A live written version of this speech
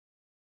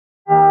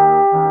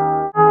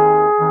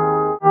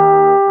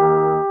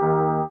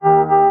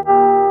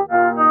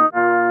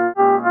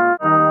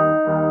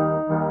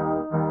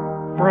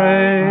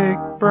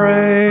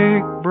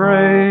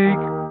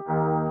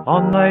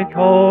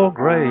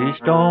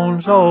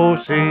stones, oh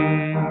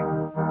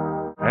sea.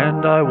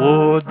 And I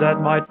would that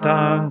my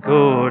tongue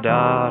could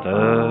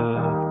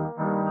utter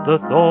the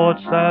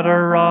thoughts that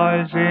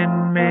arise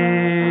in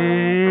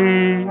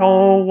me.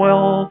 Oh,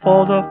 well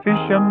for the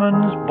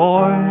fisherman's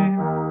boy,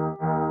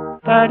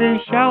 that he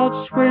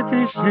shouts with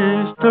his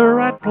sister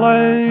at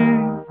play.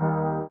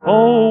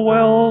 Oh,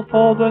 well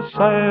for the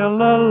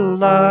sailor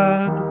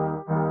lad,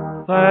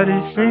 that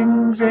he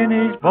sings in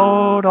his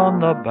boat on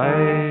the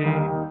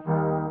bay.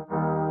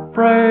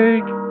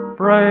 Break,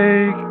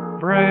 break,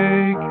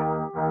 break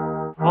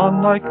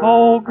on thy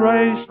cold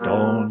grey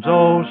stones,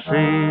 O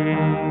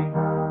sea.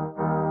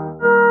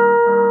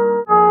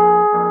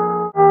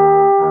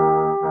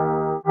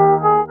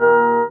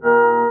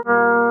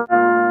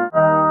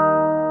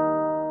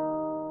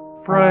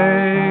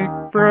 Break,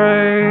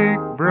 break,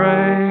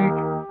 break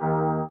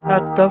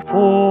at the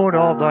foot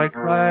of thy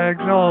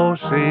crags, O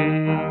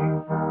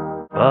sea.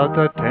 But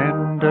the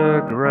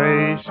tender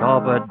grace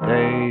of a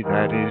day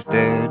that is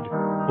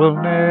dead will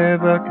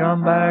never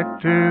come back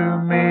to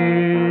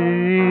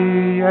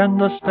me, and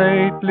the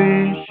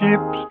stately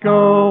ships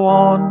go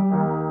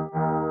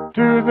on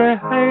to their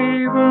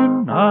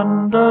haven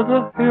under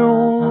the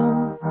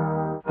hill.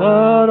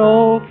 But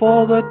oh,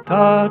 for the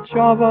touch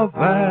of a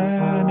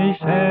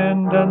vanished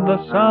hand and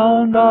the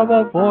sound of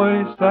a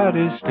voice that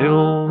is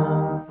still.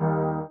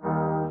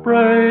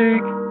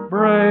 Break,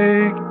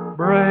 break,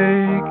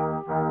 break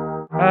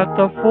at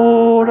the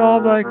foot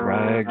of thy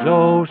crags,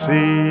 O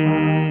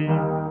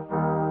sea.